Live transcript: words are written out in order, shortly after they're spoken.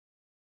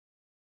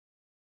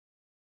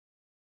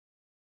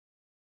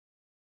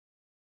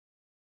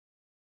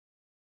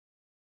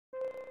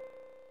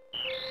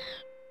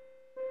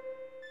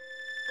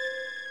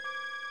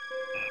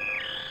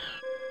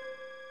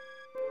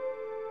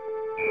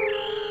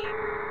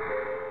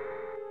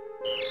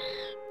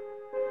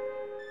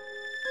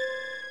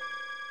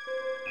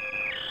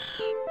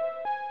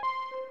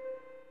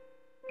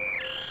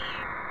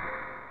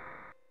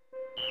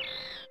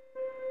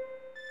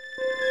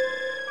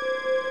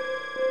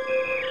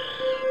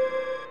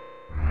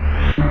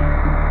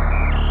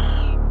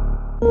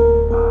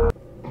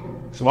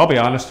So I'll be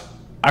honest,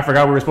 I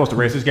forgot we were supposed to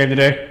race this game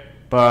today,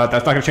 but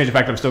that's not going to change the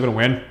fact that I'm still going to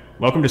win.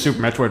 Welcome to Super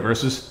Metroid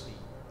Versus.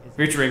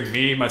 Featuring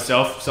me,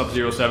 myself,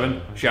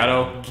 Sub-07,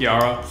 Shadow,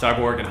 Kiara,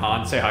 Cyborg, and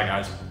Han. Say hi,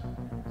 guys.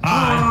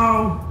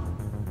 Hi.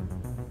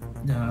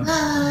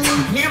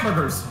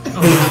 Hamburgers.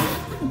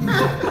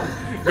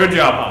 Good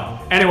job, Han.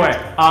 Anyway,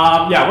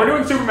 yeah, we're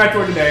doing Super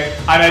Metroid today.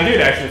 And I did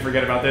actually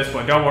forget about this,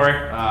 but don't worry,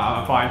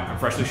 I'm fine. I'm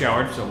freshly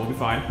showered, so we'll be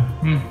fine.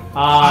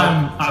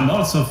 I'm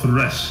also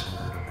fresh.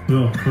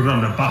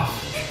 From the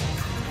buff.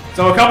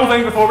 So a couple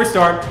things before we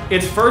start.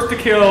 It's first to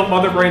kill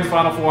Mother Brain's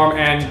final form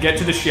and get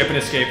to the ship and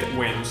escape that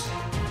wins.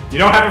 You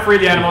don't have to free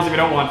the animals if you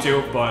don't want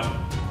to, but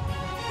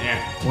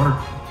yeah.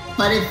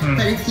 But if you don't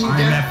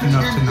free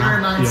them, you're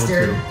a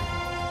monster.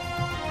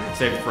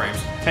 Save the frames.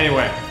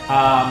 Anyway,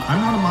 I'm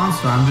not a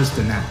monster. I'm just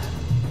inept.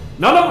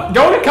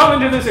 Don't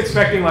come into this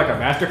expecting like a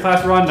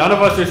masterclass run. None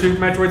of us are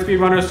Super Metroid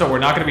speedrunners, so we're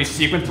not going to be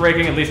sequence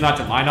breaking, at least not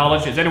to my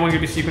knowledge. Is anyone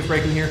going to be sequence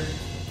breaking here?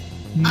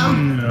 No.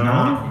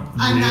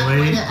 I'm not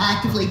going to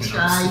actively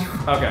try.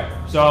 Okay,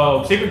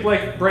 so sequence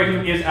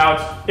breaking is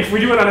out. If we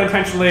do it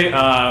unintentionally,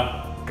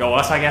 go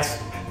us, I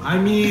guess. I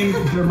mean,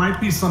 there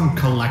might be some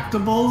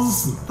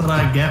collectibles that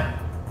I get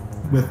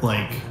with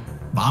like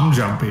bomb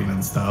jumping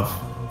and stuff.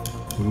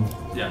 Ooh.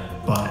 Yeah.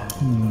 But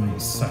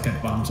suck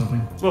at bomb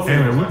jumping. We'll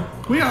anyway,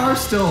 we are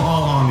still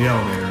all on the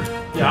elevator.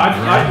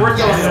 Yeah, we're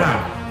still on the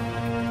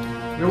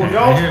elevator. We will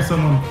go. I hear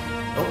someone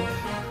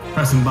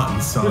pressing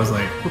buttons, so I was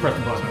like, who pressed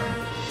the button?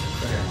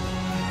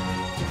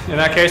 In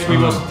that case,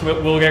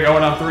 we'll get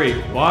going on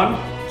 3. 1,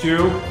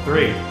 2,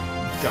 3,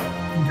 go.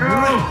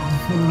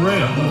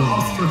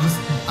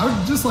 I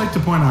would just like to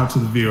point out to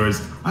the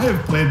viewers, I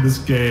have played this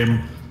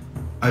game.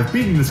 I've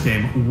beaten this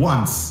game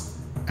once,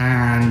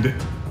 and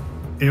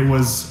it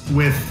was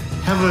with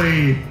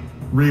heavily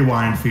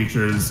rewind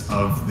features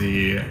of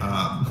the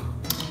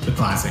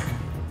classic,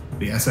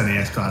 the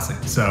SNES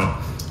classic. So,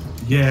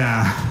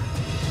 yeah.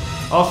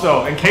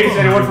 Also, in case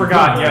anyone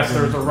forgot, yes,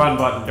 there's a run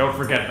button. Don't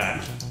forget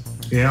that.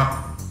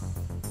 Yeah.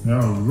 I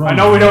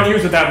know we don't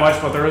use it that much,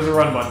 but there is a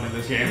run button in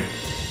this game.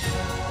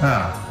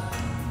 I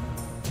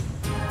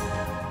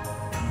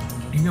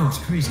know, it's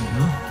crazy,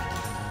 huh?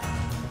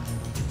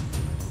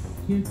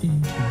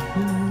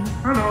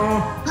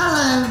 Hello.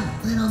 Hello,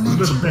 little Metroid.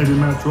 Little baby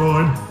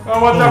Metroid. Oh,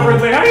 what's up,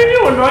 Ridley? How you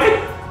doing, buddy?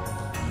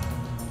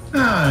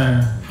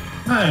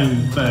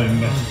 I'm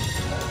fine.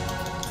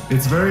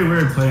 It's very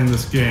weird playing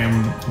this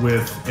game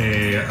with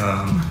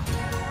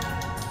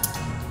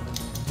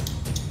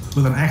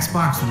an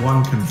Xbox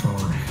One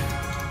controller,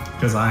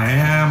 because I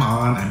am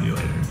on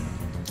emulator.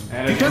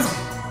 And if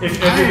you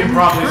can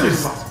probably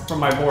see from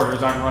my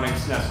borders, I'm running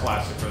SNES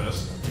Classic for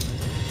this.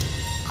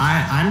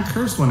 I'm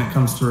cursed when it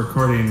comes to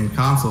recording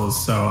consoles,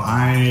 so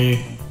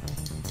I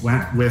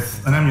went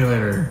with an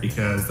emulator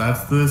because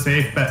that's the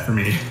safe bet for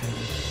me.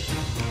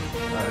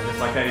 Alright, just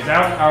like that, he's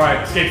out.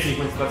 Alright, escape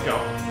sequence, let's go.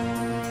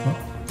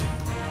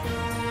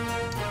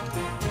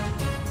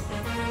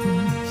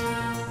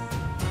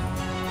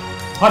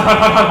 Hut, hut,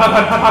 hut, hut, hut,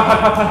 hut, hut,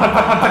 hut, hut, hut,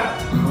 hut, hut.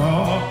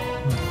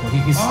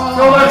 Please. Go,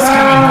 let's go!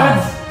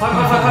 Hut,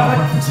 hut, hut, hut,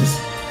 hut.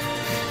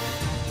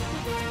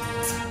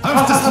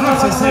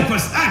 Autostrada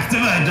sequence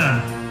activated!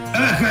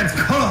 Okay,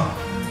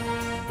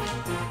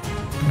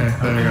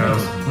 there it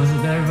goes. Was it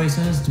that everybody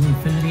says to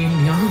infinity and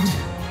beyond?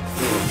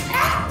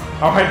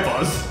 Alright,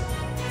 Buzz.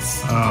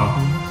 Oh.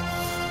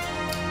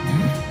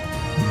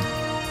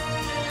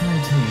 I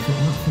tell you, if it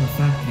weren't for the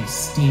fact that these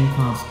steam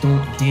pops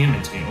don't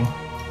damage you.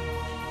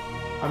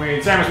 I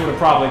mean, Samus would have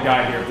probably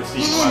died here if the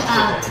Steam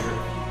Class did.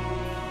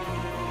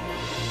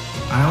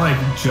 I like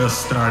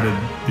just started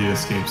the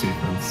escape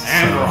sequence.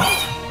 And so.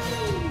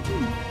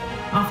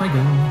 Off I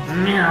go.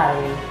 Meow.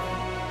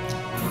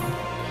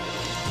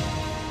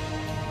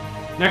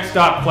 Next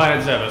stop,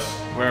 Planet Zevis,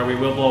 where we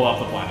will blow up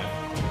the planet.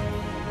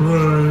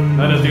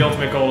 That is the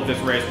ultimate goal of this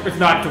race. It's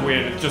not to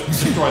win, it's just to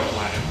destroy the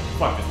planet.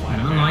 Fuck this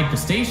planet. Unlike the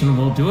station,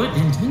 we'll do it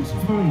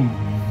intentionally.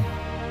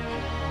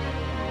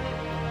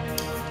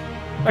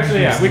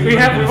 Actually, yeah,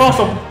 we've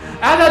also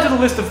add that to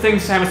the list of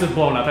things Samus has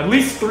blown up. At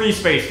least 3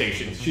 space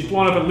stations. She's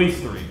blown up at least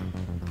 3.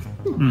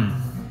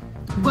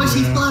 Well,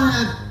 she's blown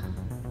up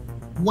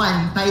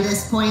 1 by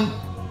this point.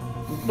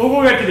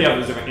 We'll get to the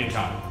others in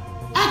time.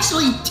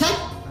 Actually,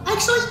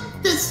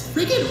 does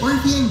friggin'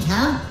 Orphean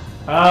count?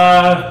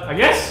 I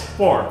guess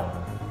 4.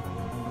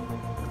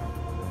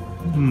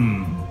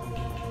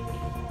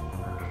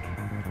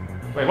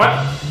 Wait, what?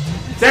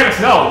 Samus,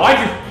 no! Why'd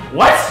you...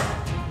 What?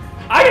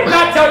 I did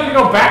not tell you to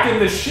go back in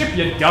the ship,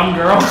 you dumb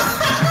girl!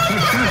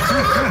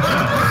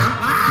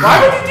 Why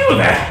would you do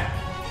that?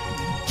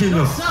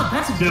 What's up?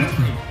 That's a good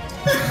thing.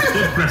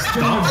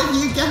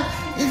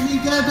 If you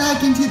go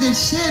back into the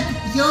ship,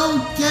 you'll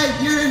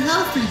get your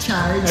health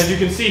recharged. As you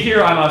can see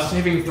here, I'm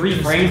saving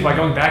 3 frames by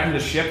going back in the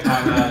ship.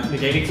 I'm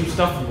negating some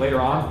stuff from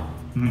later on.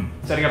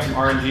 Setting up some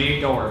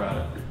RNG. Don't worry about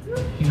it.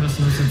 You must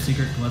know some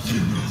secret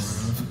collection.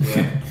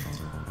 Yeah.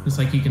 It's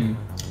like you can...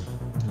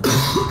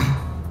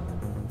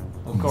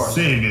 Of course.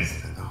 Same is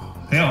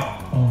hell.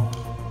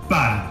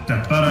 But the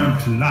bottom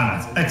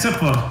planets, except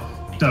for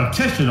the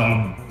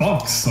occasional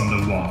box on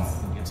the wall.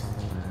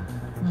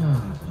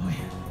 Oh boy.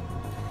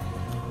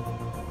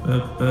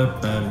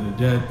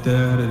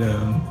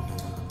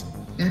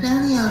 Go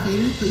down the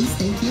elevator, please.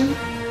 Thank you.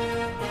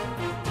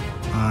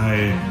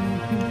 I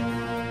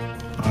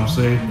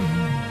honestly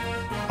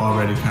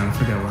already kind of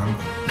forget where I'm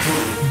going.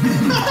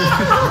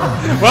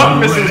 Well,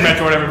 this is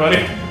Metroid,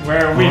 everybody,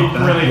 where we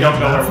really don't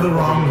know That's where the we're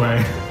wrong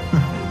going. way.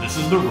 This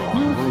is the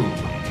wrong room.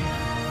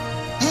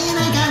 And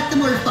I got the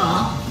morph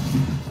ball.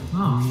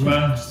 Oh,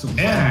 Well, so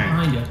yeah.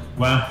 behind you.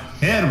 Well,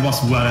 here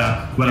was where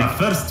I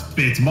first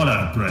beat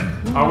Mother Brain.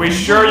 Are we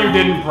sure you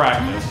didn't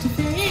practice?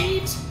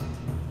 Activate.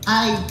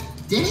 I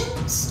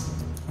didn't?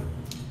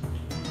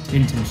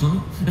 Intentionally.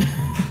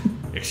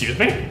 Excuse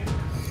me?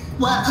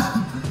 Well,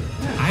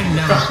 I've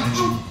never.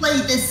 I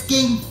played this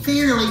game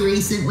fairly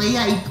recently.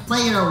 I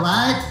play it a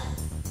lot.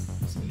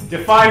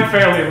 Define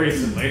fairly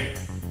recently.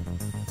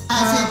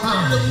 As in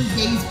early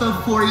days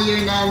before you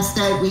announced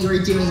that we were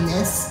doing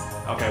this.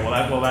 Okay, well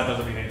that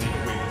doesn't mean anything.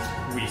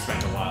 We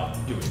spent a while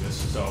doing this,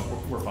 so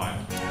we're fine.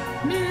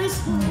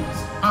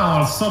 I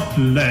also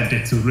played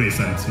it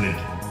recently.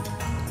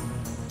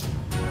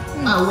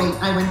 Oh wait,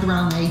 I went the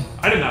wrong way.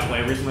 I did not play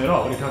it recently at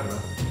all. What are you talking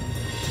about?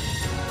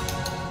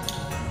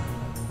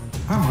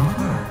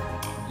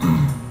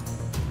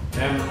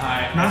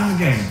 Not in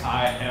the game.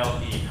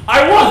 M-I-S-S-I-L-E.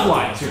 I was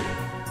lying to you.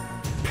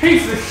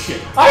 Piece of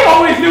shit. I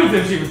always knew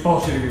that she was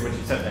bullshitting me when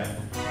she said that.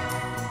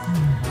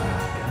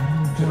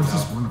 What's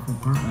this wonderful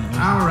part right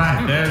now?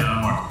 Alright, there's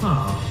more.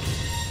 Oh.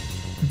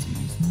 That's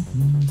easy.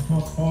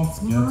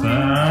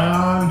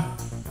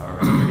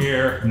 Alright, over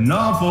here.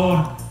 Now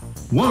for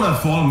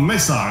wonderful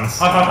missiles.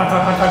 Hut, hut, hut,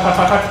 hut, hut, hut,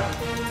 hut, hut.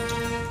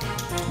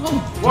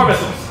 Oh, More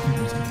missiles.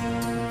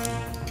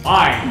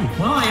 Fine.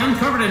 well, I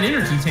uncovered an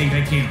energy tank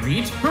I can't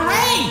reach.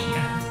 Hooray!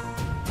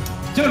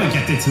 You'll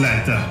get it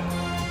later.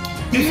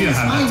 If you Here's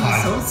have my the time.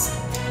 missiles.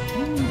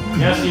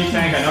 Yes,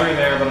 E-Tank, I know you're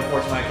there, but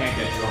unfortunately I can't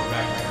get you on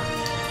back there.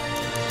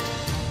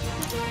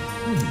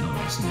 I didn't know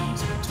she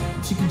needs.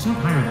 She can jump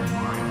higher than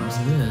Mario as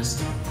it is.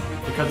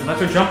 Because it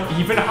lets her jump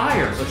even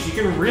higher, so she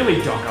can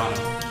really dunk on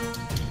him.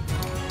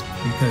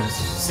 Because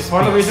It's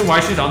part of the reason why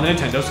she's on the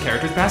Nintendo's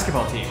characters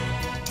basketball team.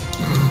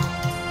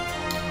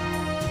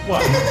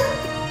 What?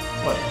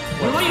 What?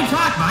 Well, what are you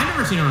talking about? I've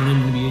never seen her on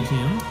NBA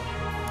channel.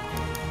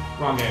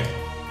 Wrong game.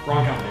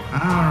 Wrong company.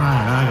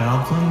 Alright, I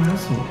got some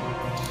missiles.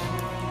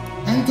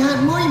 I got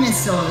more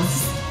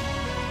missiles.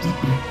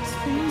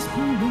 Space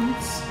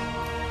pirates.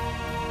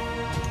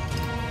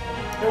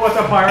 Hey, what's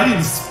up, pirate?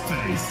 In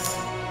space.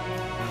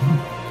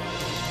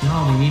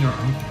 Now all we need are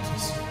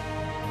items.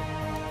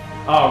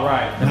 Oh,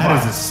 right. That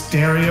is a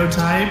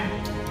stereotype.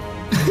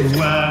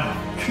 Well,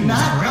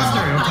 Not all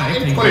stereotype.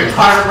 pirates. What are you,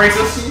 pirate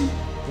racist?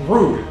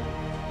 Rude.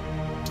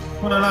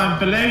 well, I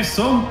believe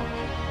so.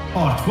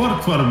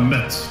 Artwork for the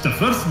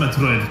first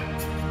Metroid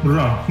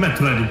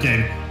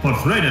game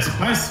portrayed as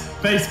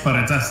space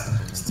pirates as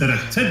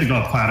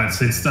stereotypical pirates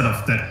instead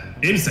of the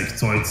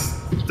insectoids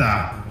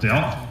that they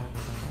are.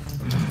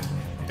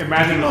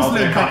 Imagine an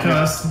Mostly alternate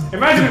because continuity.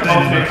 Imagine an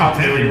alternate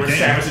continuity where game.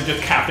 Samus is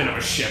just captain of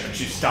a ship and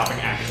she's stopping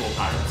actual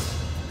pirates.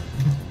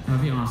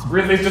 That'd be awesome.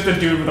 Ridley's just a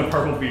dude with a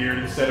purple beard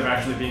instead of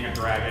actually being a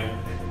dragon.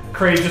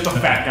 Kraid's just a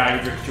fat guy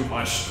who drinks too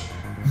much.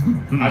 I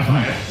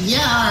buy it. Yar,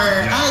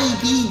 I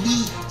be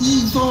the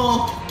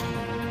evil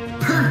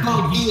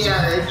purple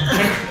beard.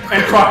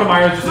 And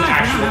Crocomire is just an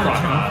actual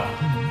crocodile.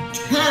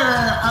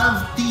 Terror of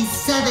the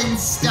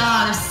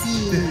 7-star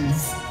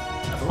seas.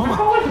 Hold on,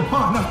 no,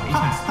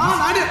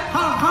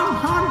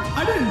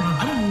 I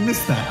didn't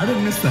miss that. I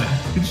didn't miss that.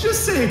 Did you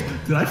just say,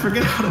 did I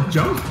forget how to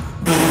jump?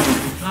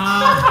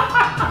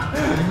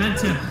 I meant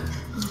to.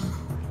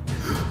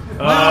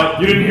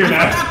 You didn't hear I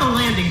that. forgot the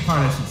landing part,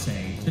 I should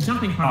say. The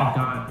jumping part I've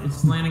got.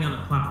 It's landing on the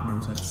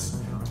platforms. That's.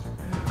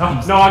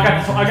 No,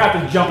 I got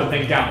the jumping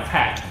thing down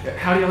pat.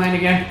 How do you land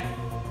again?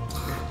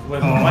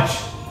 With much?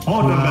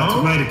 Oh, the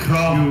Metroid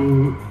crawl.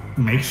 You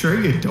make sure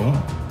you don't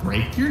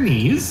break your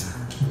knees.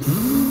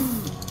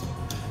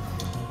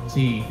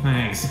 Gee,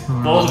 thanks.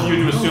 Bold of you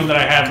to assume that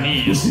I have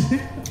knees.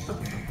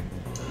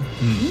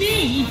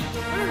 Knee?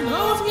 What are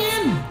those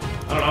again?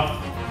 I don't know.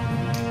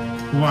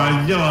 Well,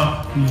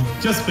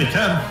 just be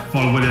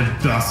careful with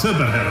the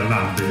superhero I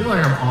landing. feel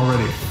like I'm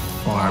already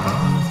far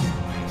behind this,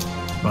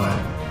 but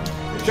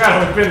Shadow,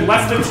 it's been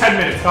less than 10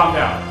 minutes. Calm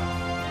down.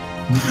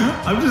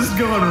 I'm just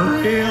going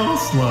real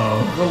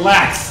slow.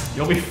 Relax.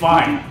 You'll be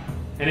fine.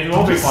 And if you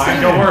won't be just fine,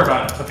 saying. don't worry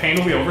about it. The pain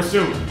will be over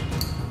soon.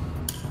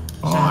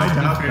 Oh, I To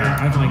be doubt fair,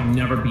 that. I've like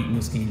never beaten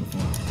this game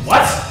before.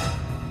 What?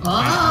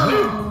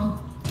 Oh.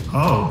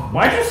 Oh,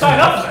 Why'd you sign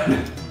up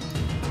then?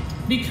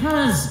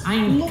 Because I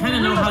kind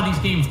of know how these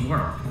games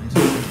work.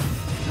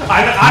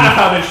 I know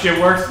how this shit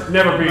works.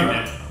 Never beaten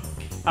it.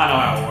 I know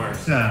how it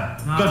works. Yeah,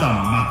 good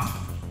on map.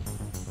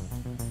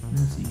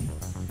 Let's see.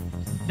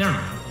 There we go.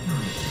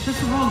 That's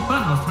the wrong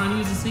button. I was trying to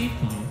use the save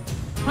point.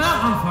 Well,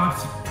 I'm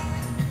fucked.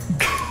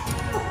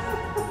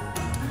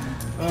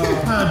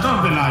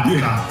 Don't be like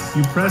that.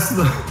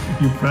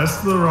 you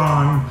press the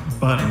wrong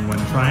button when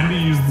trying to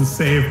use the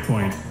save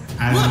point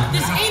And Look,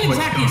 this ain't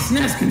exactly a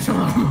SNES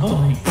controller I'm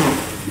holding.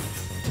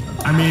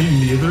 I mean,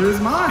 neither is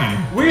mine.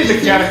 We as a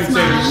chaotic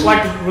Crusaders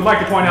would like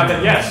to point out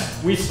that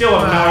yes, we still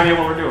have no idea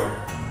what we're doing.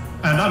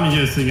 And I'm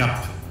using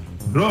a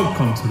Pro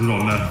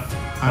controller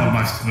on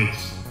my Switch.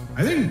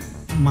 I think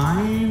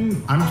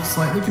mine, I'm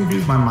slightly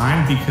confused by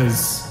mine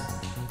because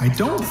I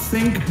don't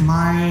think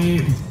my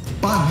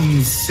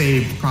buttons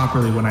saved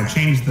properly when I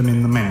changed them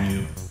in the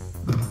menu.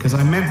 Because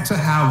I meant to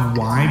have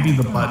Y be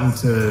the button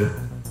to,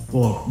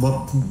 well,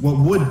 what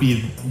would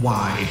be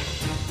Y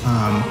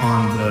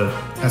on the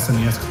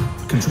SNES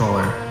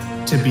controller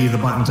to be the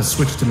button to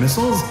switch to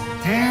missiles,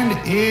 and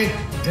it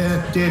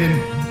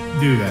didn't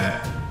do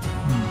that.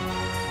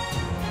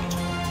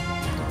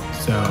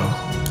 So,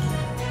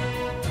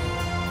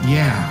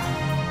 yeah.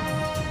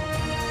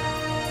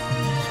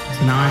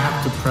 So now I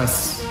have to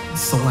press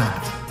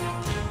select.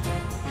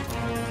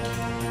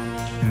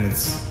 And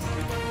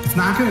it's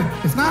not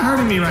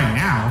hurting me right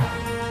now,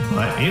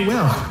 but it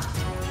will.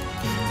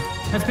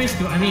 That's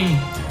basically, I mean,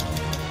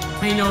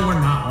 I know we're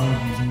not all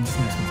using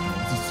SNES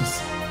controllers. It's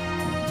just.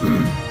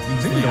 I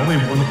think the only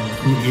one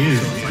who is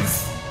like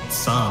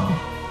Sub.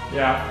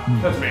 Yeah,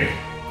 that's me.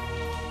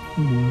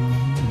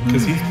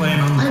 Because he's playing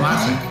on the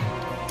classic.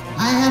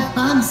 I have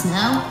bombs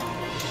now.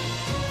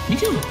 Me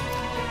too.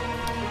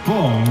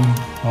 Boom.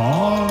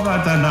 All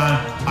right, and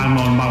I'm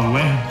on my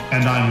way,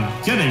 and I'm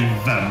getting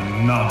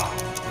them now.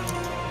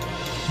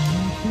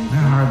 I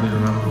hardly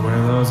remember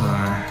where those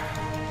are.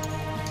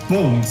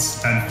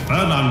 Booms, and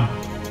then I'm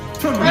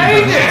probably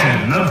Hey, going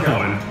Dan! to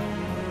point.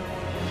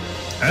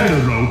 And a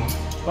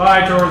rope.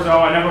 Bye, Torzo.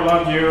 I never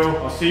loved you.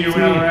 I'll see you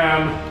when I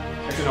am.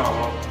 Actually, no, I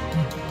won't.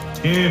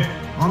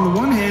 On the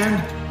one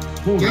hand,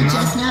 You're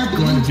just now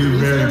going to do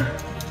very.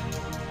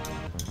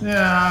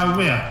 Yeah,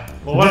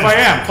 Well, what if I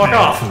am? Fuck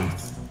off.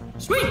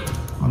 Sweet.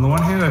 On the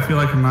one hand, I feel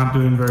like I'm not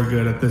doing very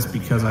good at this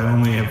because I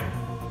only have.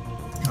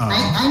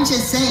 I'm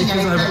just saying, I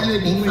Because thought you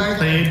would I've be only farther.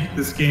 played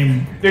this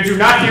game. Did you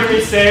not hear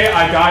me say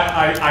I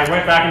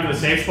went back into the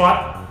safe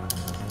spot?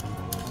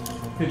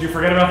 Did you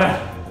forget about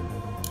that?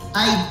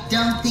 I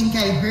don't think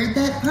I heard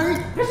that part.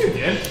 Yes, you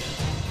did.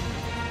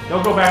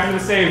 Don't go back into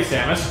the save,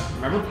 Samus.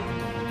 Remember?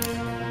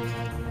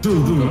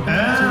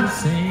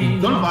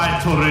 And goodbye,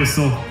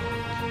 Torizo.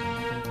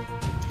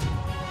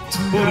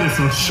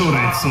 Torizo,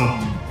 Chorizo.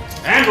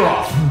 And we're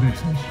off.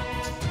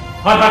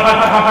 Hut, hut, hut,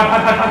 hut, hut,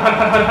 hut, hut,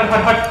 hut, hut, hut,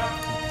 hut, hut.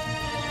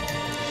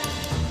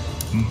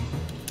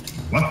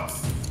 What?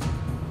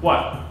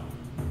 What?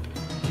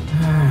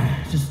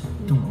 Just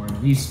don't worry.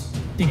 He's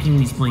thinking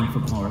he's playing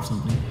football or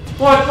something.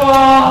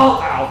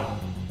 Football! Ow.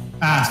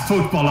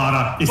 Football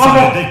is a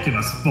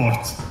ridiculous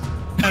sport.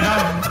 And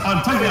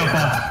I'm talking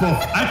about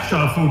both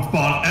actual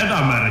football and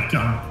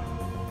American.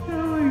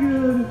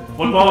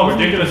 Football, a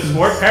ridiculous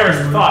sport? Perish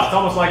the thought. It's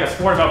almost like a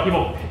sport about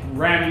people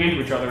ramming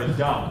into each other is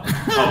dumb.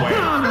 Oh, wait.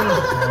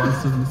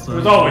 It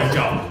was always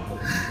dumb.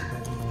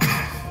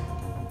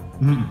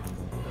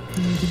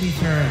 To be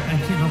fair, I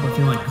can't help but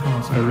feel like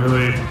Carlos. I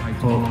really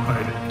hope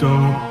I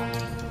don't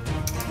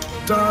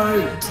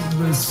die to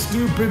this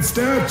stupid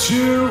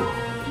statue.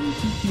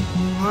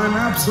 I'm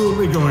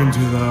absolutely going to,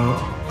 though.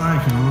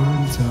 I can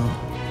already tell.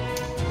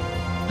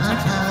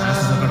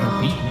 Fastest I've ever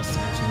beaten a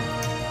statue.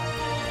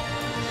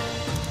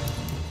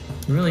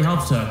 It really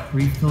helps to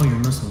refill your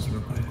missiles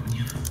real quick when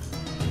you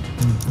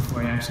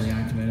before you actually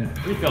activate it.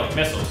 Refilling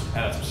missiles?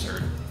 That's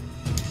absurd.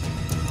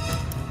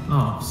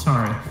 Oh,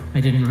 sorry.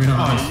 I didn't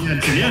realize. Oh, yeah,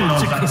 did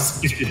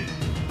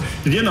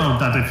you know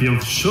that if you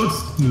shoot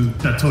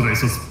the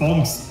Torizo's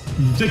bombs,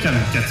 you can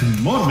get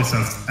more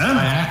missiles and...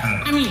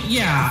 I mean,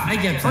 yeah, I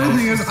get that. Funny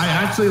thing is, I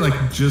actually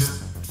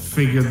just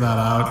figured that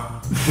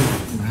out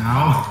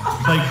now.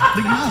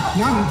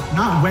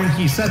 Not when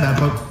he said that,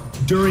 but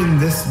during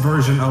this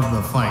version of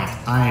the fight.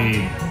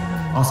 I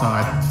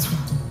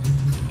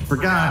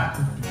forgot.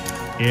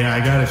 Yeah, I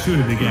gotta shoot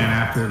it again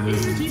after it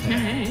loses its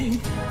head.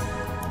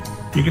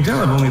 You can tell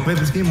I've only played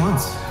this game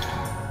once.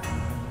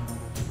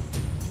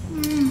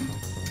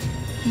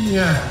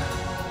 Yeah.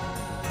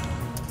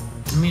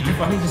 I mean, I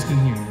played this game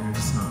here, and I'm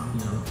just not,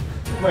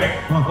 Wait,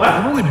 Well, what?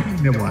 I've only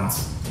beaten it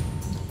once.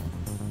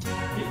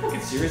 Are you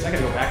fucking serious? I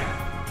gotta go back.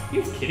 Are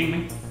you kidding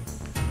me?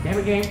 Damn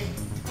it, game.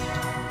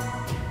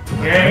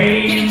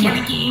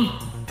 Game!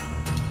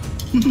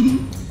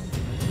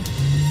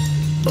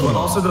 What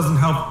also doesn't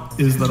help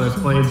is that I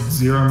played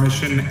Zero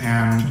Mission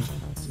and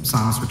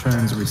Samus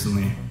Returns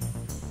recently.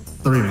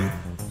 The remake.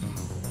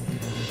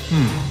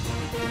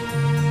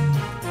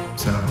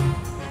 So,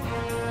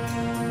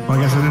 well, I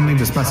guess I didn't need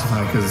to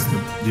specify because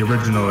the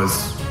original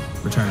is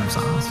Return of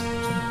Samus.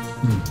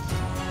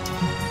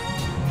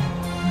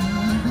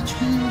 Which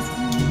one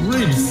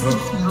is it?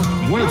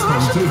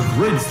 Welcome to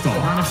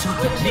Gridstone. On a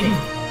shotgun thing.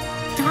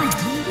 God,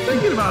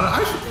 Thinking about it,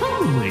 I should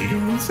probably go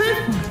to the safe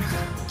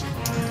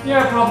point.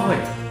 Yeah, probably.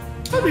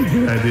 That'd be a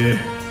good idea.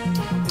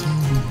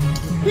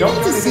 Who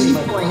needs a save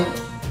point?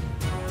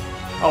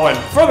 Oh, and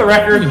for the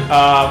record,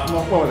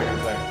 what was I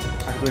gonna say? I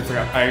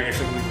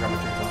actually completely forgot my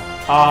train of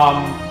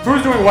thought.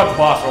 Who's doing what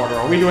boss order?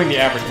 Are we doing the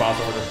average boss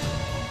order?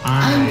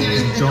 I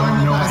doing the don't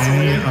normal know boss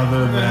any order.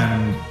 other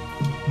than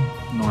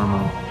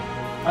normal.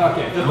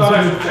 Okay, just thought I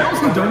should I check.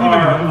 also There don't even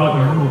are know what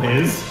other normal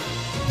orders. is.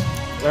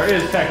 There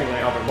is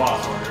technically other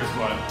boss orders,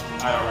 but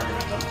I don't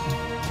recommend them.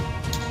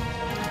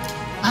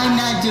 I'm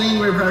not doing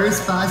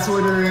reverse boss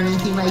order or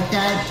anything like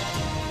that.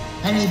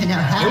 I don't even know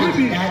how to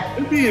do that.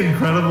 It'd be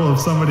incredible if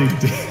somebody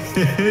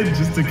did,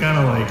 just to kind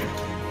of like,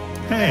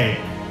 hey,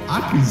 I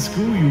can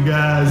school you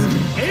guys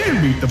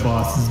and beat the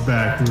bosses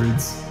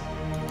backwards.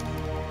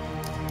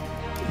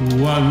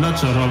 Well, not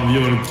sure how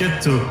you'll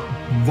get to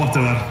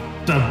whatever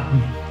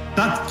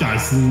that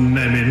guy's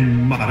name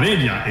in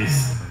Maria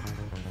is.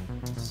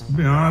 To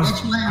be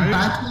honest, Which one,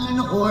 Batman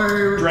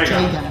or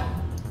Dragon. Dragon?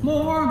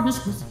 More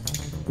biscuits.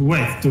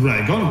 Wait,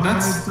 Dragon?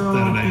 That's I their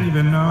don't name.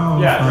 even know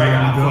Yeah, if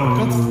Dragon, I'm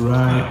going the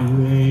right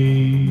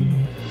way.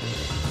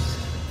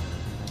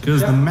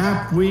 Because the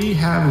map we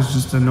have is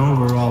just an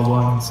overall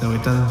one, so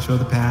it doesn't show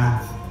the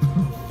path.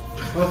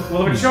 Well,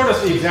 if it showed us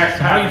the exact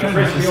How are you path, trying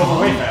the to race write would this be over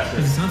way song? Because it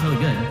faster. sounds really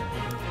good.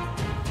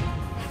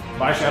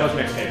 Buy Shadow's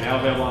mixtape, now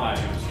available on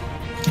iTunes.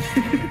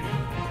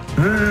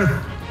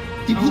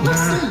 Do people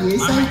still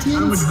use I'm a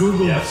iTunes?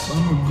 Google, Yes.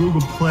 I'm a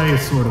Google Play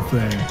sort of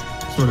thing,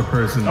 sort of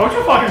person. Don't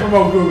you fucking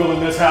promote Google in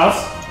this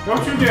house.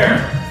 Don't you dare.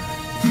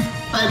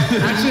 But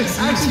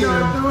Actually,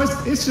 no,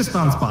 it's just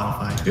on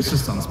Spotify. It's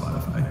just on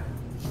Spotify.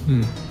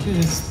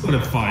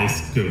 Spotify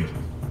is good.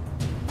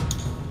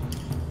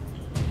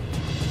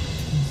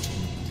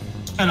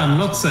 And I'm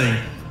not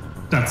saying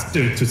that's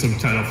due to some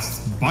kind of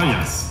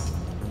bias.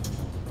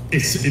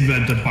 It's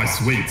invented by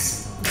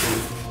Swedes.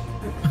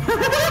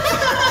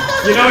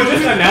 You know,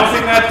 just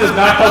announcing that does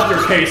not help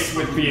your case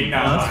with being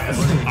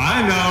non-biased.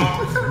 I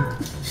know,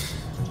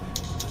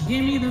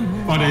 Give me the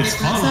but it's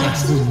fun.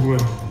 That's the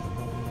word.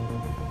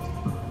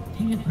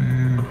 Dang it.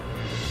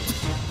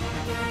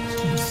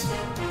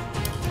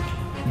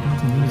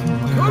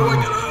 How do I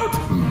get out?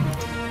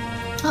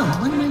 oh,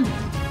 what am I?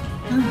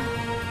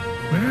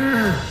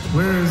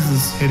 Where is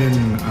this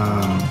hidden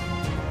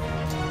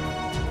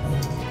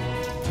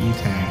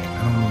E-tank? I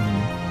don't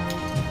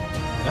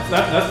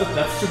know.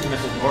 That's super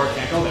missile door.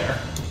 Can't go there.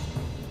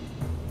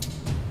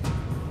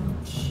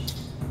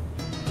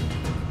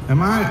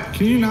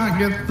 Can you not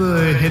get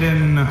the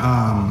hidden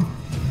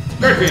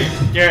Great beat.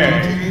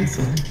 Yay.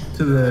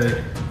 to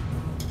the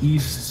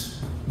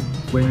east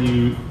when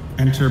you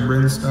enter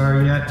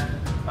Brinstar yet?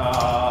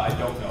 I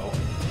don't know.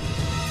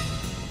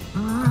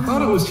 I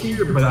thought it was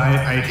here, but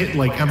I hit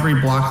like every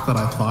block that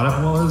I thought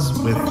it was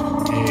with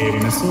a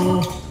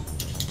missile,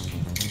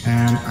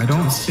 and I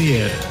don't see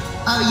it.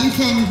 Oh, you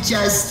can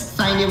just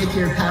find it with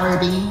your power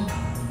beam.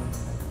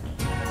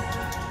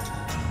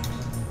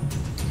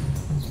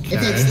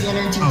 If it's the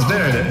energy. Oh,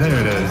 there it is. There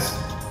it is.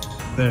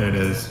 There it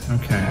is.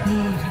 Okay.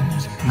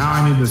 Now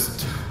I need to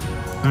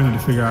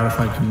figure out if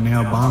I can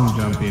nail bomb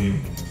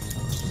jumping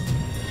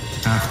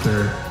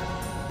after.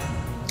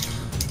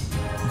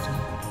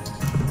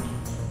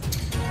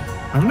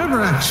 I've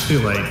never actually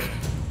like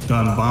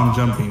done bomb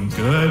jumping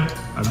good.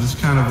 I'm just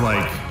kind of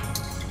like.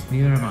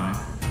 Neither am I.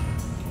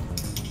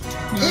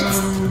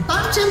 It's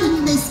bomb jumping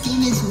in this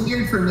game is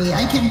weird for me.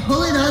 I can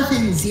pull it off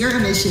in zero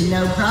mission,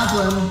 no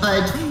problem,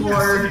 but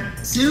for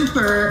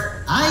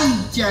super, I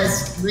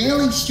just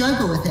really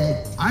struggle with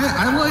it.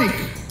 I like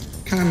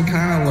kind of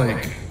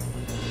like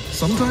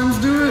sometimes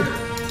do it.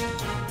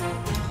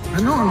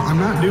 I know I'm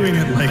not doing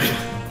it like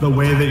the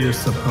way that you're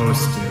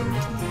supposed to.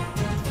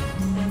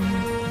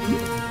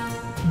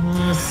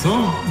 It's a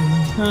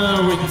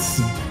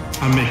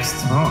mixed.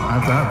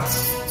 Oh, that's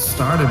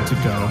started to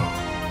go.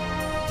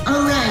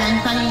 Oh right, I'm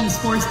fighting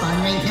Spore Spawn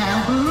right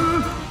now.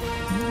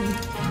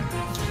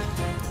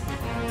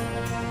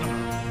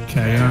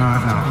 Okay, you're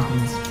not now.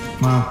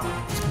 Well,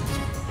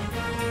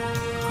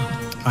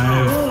 I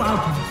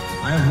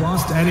have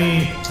lost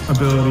any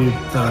ability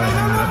that I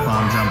had at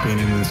bomb jumping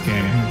in this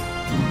game.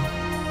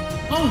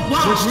 Oh,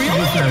 wow, Which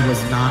really? there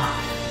was not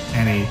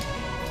any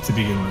to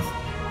begin with.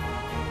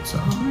 So,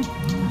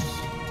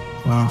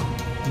 well,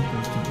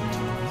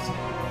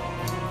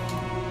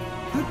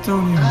 I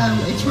don't even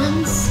know Which where I'm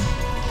ones?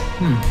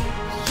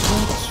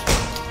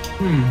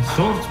 going.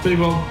 Short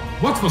people.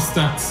 What was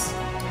that?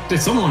 Did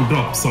someone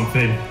drop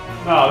something?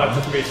 No, that's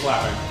just me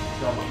slapping.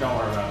 Don't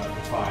worry about it.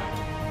 It's fine.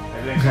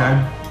 Everything's Okay.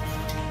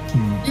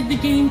 fine. Did the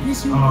game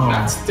piss you off?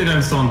 That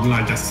didn't sound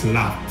like a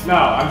slap. No,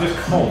 I'm just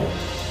cold.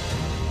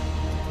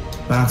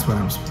 That's where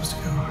I'm supposed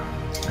to go.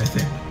 I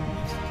think.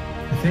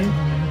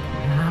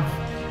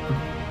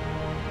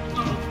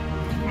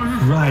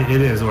 Right,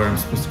 it is where I'm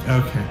supposed to go.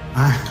 Okay.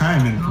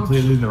 I'm in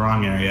completely the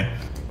wrong area.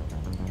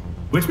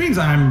 Which means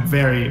I'm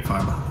very far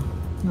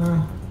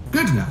behind.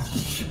 Good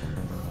enough.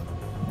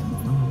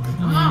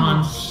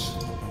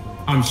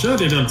 I'm sure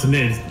they don't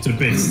need to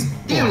be.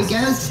 There we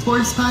go,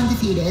 Spore Spawn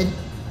defeated.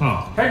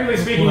 Oh, Technically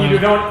speaking, Well, you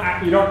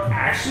don't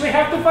actually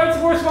have to fight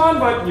Spore Spawn,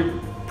 but you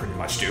pretty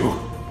much do.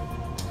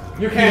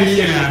 You can skip it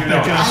if you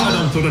don't. because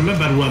I don't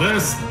remember what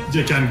else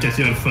you can get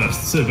your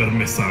first super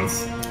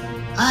missiles.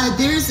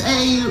 There's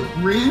a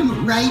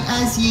room right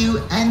as you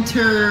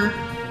enter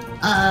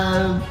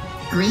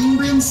Green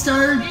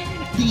Brinstar.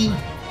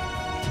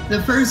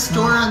 the first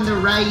door on the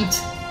right,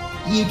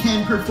 you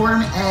can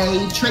perform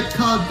a trick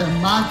called the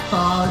mock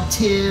ball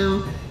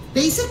to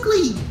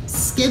basically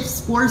skip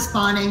spore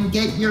spawn and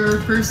get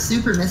your first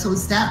super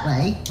missiles that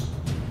way.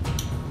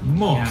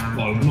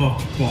 Mockball.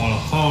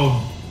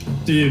 How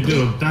do you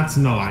do? That's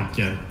no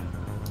idea.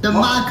 The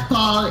mock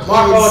ball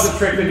is a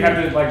trick that you have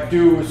to like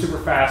do a super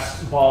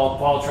fast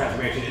ball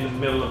transformation in the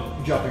middle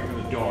of jumping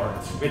through the door.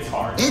 It's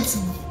hard.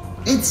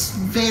 It's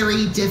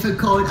very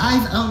difficult.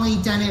 I've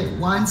only done it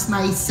once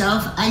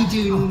myself. I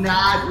do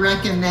not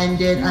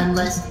recommend it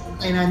unless you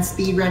plan on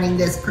speedrunning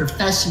this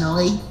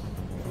professionally.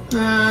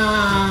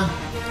 I'm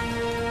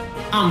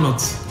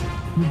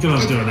not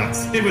gonna do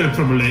that. It will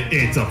probably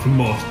eat up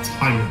more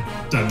time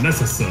than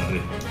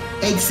necessary.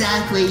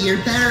 Exactly.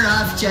 You're better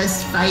off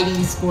just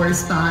fighting spore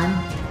spawn.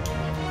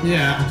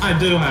 Yeah, I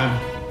do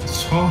have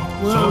short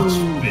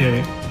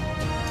speed.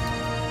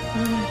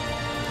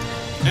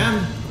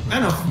 And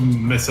enough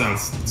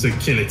missiles to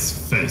kill its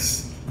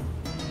face.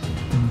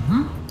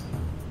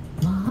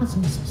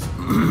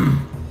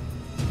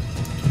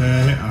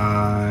 Okay,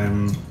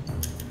 I'm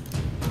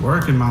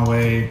working my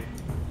way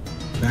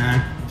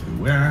back to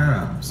where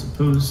I'm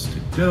supposed to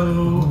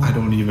go. I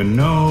don't even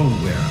know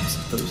where I'm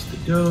supposed to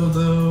go,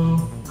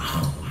 though.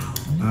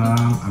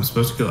 I'm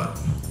supposed to go up.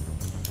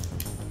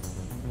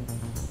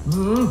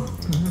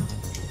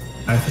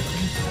 I think.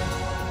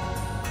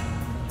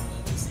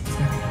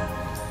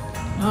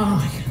 Oh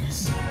my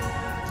goodness.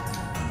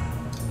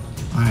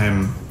 I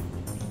am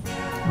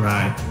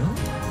right.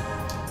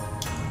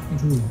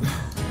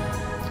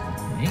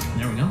 Okay,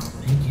 there we go.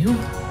 Thank you.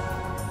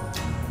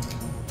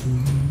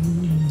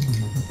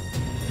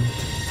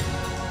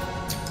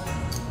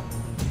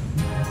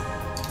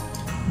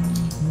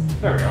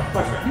 There we go. Much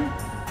better.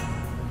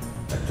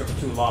 That took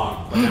too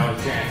long, but now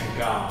his chance is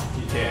gone.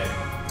 He's dead.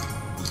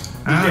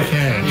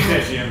 Okay. He's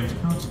dead, Jim.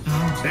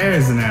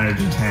 There's an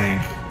energy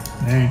tank.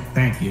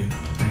 Thank you.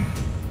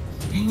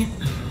 Dang it.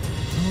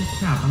 Oh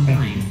crap, I'm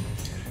dying.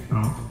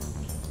 Oh.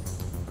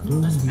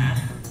 That's bad.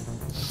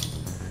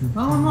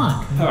 Oh, and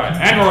look. Alright,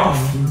 and we're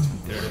off.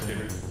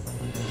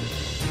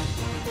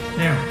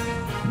 There.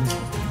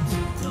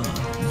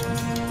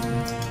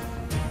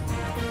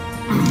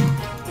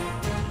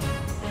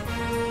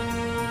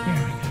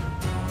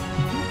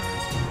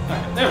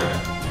 There we go.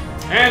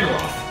 And we're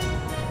off.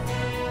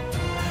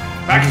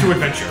 Back to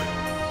adventure.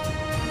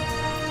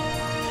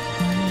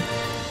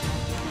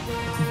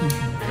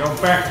 We go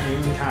back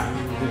in time.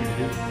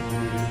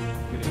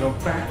 We go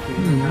back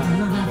in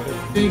time.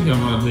 Think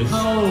about this.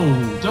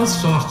 Oh,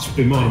 Just search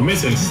for more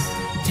missiles.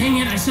 dang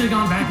it, I should have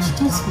gone back.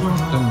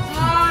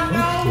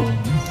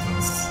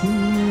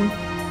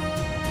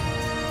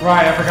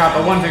 Right, I forgot.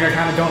 The one thing I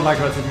kind of don't like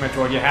about Super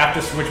Metroid, you have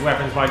to switch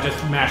weapons by just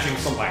mashing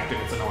select,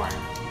 and it's annoying.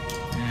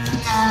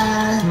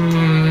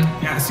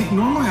 Yeah, see,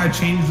 normally I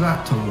change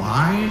that to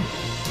Y,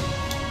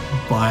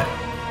 but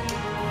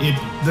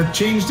the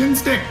change didn't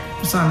stick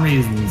for some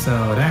reason,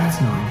 so that's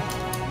annoying.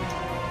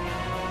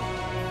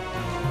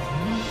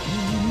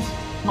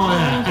 Oh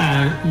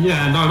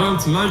yeah, and I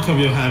don't like how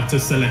you have to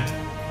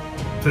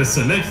press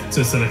select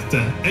to select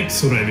the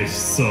X-ray,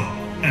 so,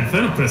 and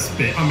then press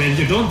B. I mean,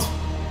 you don't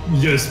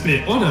use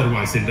B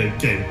otherwise in the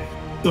game,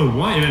 so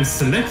why even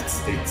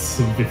select it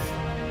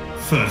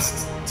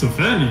first to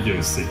then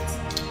use it?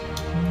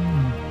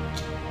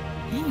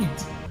 Dang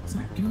it. It's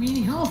not giving me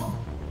any help.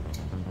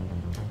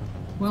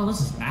 Well,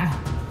 this is bad.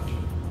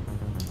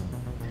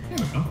 There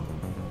we go.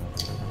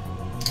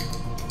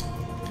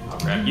 I'll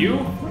grab you,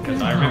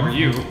 because I remember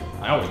you.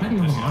 I always How do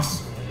do you this.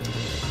 lost?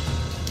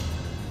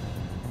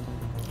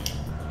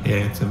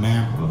 Yeah, it's a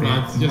map.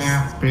 Alright, It's a just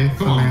map. It's a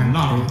come on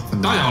map. now, It's a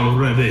die map.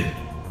 already. I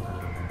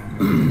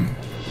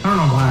don't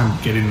know why I'm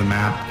getting the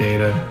map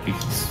data,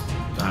 because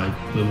I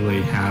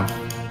literally have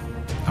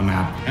a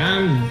map.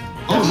 And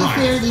To be fair,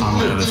 alright, the on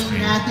the other in-game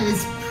screen. map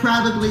is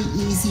probably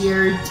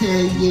easier to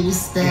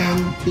use than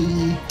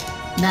the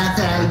map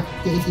that I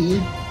gave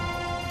you.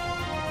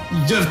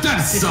 just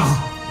that's so.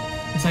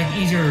 It's like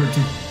easier to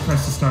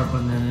press the start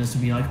button than it is to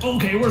be like,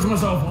 okay, where's my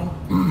cell phone?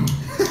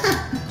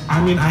 I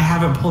mean, I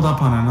have it pulled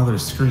up on another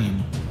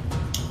screen.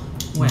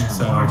 Well,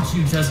 So- aren't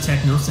you just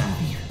techno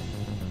savvy?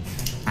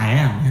 I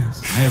am,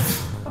 yes. I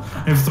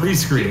have 3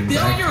 screens.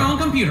 Build your own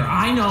computer.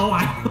 I know.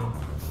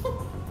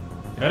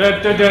 Well, I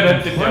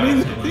mean,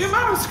 the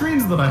amount of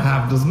screens that I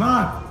have does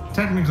not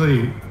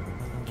technically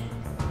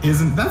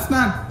that's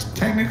not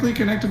technically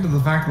connected to the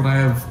fact that I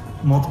have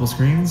multiple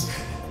screens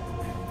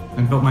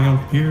and built my own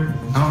computer.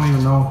 I don't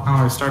even know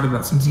how I started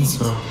that sentence.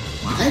 So,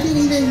 I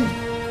didn't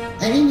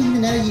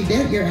even know you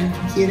built your own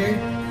computer.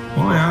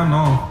 oh yeah,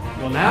 no.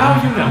 Well, now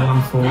you know.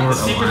 One for The a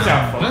secret's while.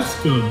 out, folks. That's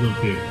good,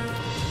 okay.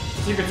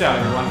 Secret's out,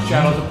 everyone.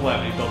 Shadow's a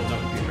pleb. He built his own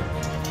computer.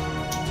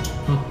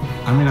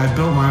 I mean, I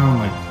built my own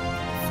like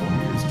 4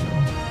 years ago.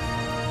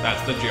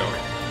 That's the joke.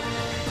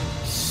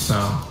 So,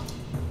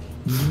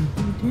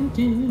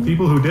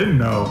 people who didn't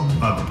know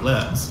are the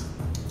plebs.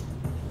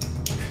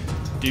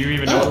 Do you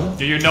even know?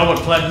 Do you know what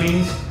pleb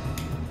means?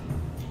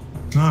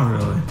 Not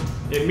really.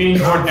 It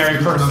means ordinary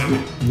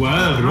person.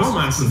 Well,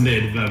 romance is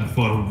needed then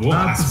for war.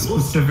 Not the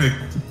specific.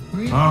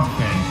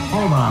 Okay,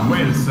 hold on.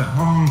 Wait a sec.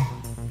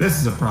 This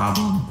is a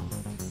problem.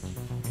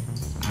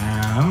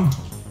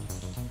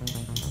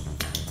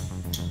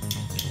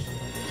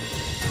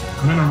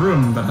 I'm in a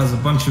room that has a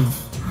bunch of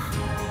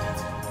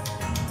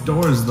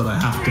doors that I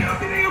have to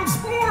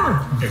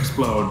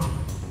explode.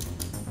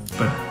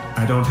 But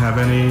I don't have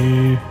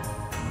any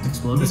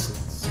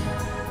Explosives.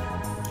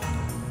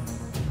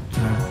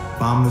 Can I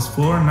bomb this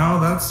floor? No,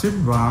 that's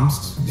super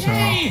bombs. So,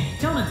 Yay!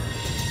 Killed it!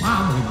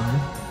 Wow, I'm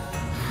really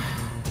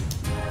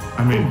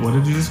I mean, what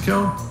did you just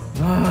kill?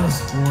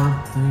 this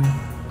floor thing.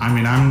 I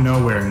mean, I'm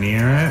nowhere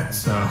near it,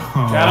 so.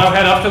 Head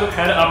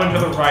up and to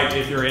the right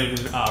if you're in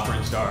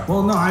Brinstar.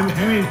 Well, no, I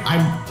mean,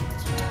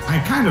 I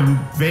kind of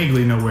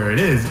vaguely know where it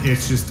is.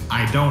 It's just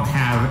I don't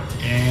have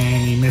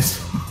any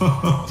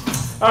missiles.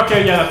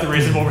 Okay, yeah,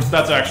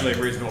 that's actually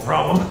a reasonable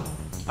problem.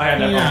 I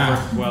had that problem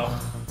first as well.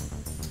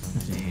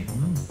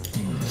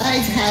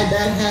 I've had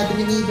that happen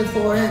to me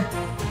before.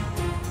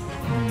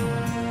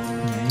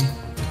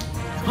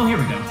 Oh, here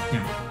we go.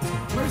 Yeah.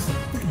 Where's the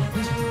freaking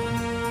prison?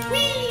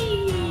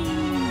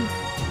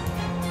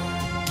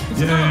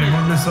 Yay,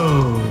 more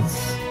missiles.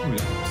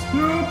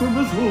 Super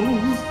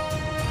missiles.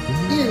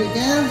 Here we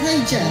go.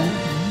 High jump.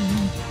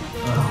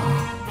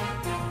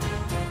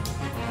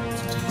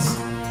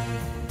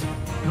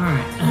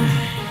 Alright.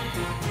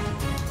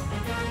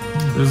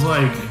 There's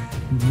like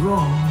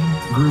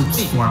groups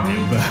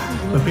forming.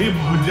 The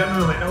people who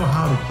generally know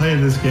how to play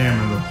this game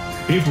and the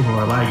people who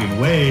are lagging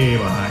way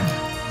behind.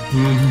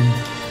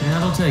 Yeah,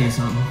 that'll tell you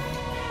something.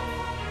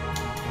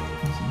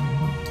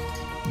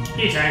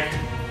 E-tank.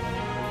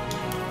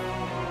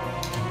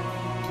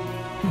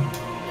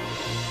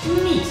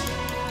 Neat.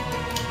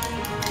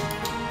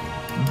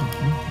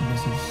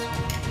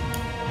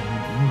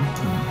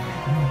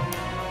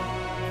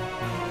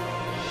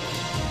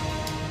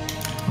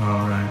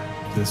 All right,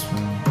 this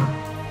one.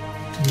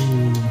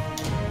 Ooh.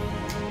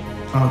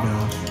 Oh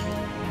gosh,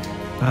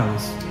 that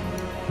was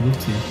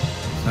oopsie.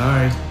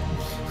 Sorry.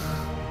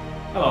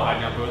 Hello, high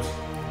jump boots.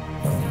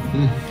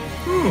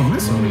 Ooh,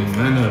 missile.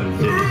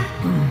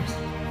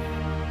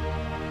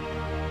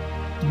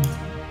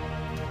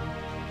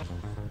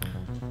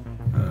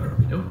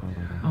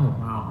 Oh,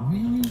 wow.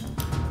 Really?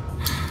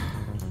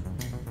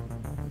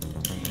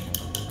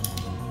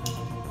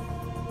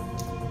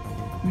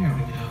 There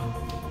we go.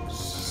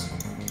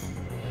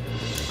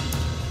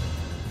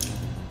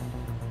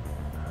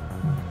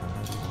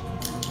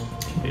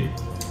 Okay.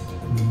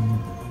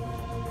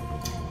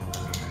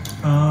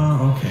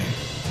 Okay.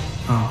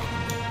 Oh.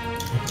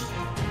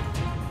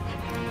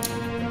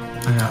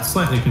 I got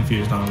slightly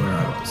confused on where I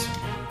was.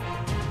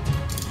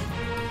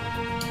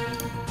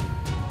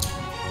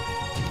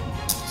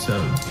 So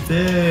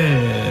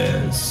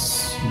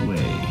this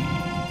way?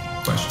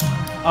 Question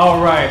mark.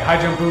 Oh, right.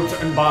 High jump boots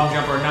and bomb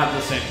jump are not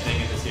the same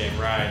thing in this game.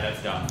 Right,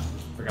 that's dumb.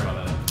 Forgot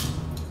about that.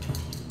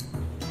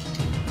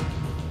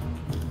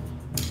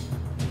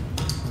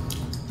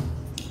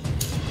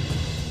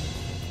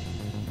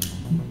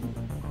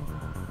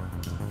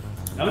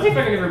 Now let's see if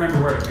I can even remember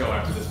where to go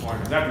after this point,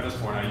 because after this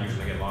point I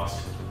usually get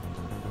lost.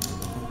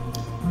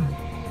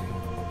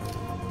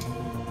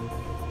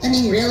 I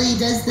mean, really,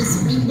 does the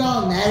spring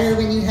ball matter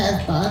when you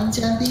have bomb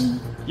jumping?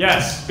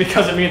 Yes,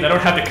 because it means I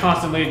don't have to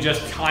constantly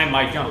just time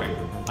my jumping.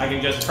 I can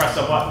just press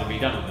a button and be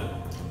done with it.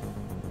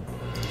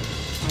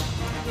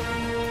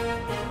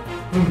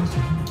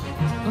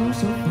 Oh,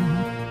 so fun.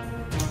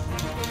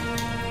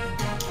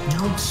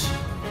 Ouch.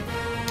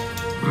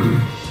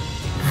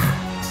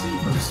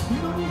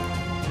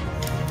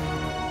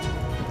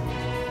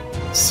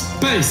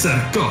 Spacer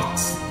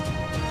Gods!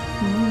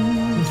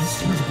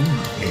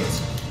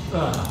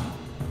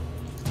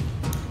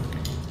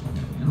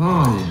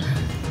 Oh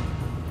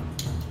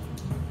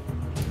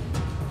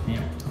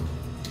yeah.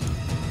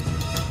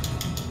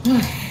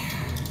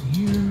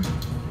 Here.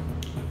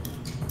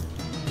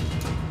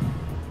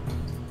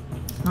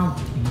 Oh.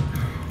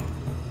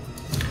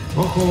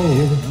 Oh.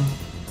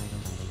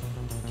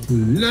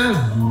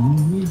 Love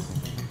me.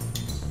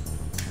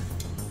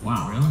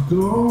 Wow, really?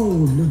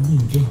 Oh, let me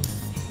go.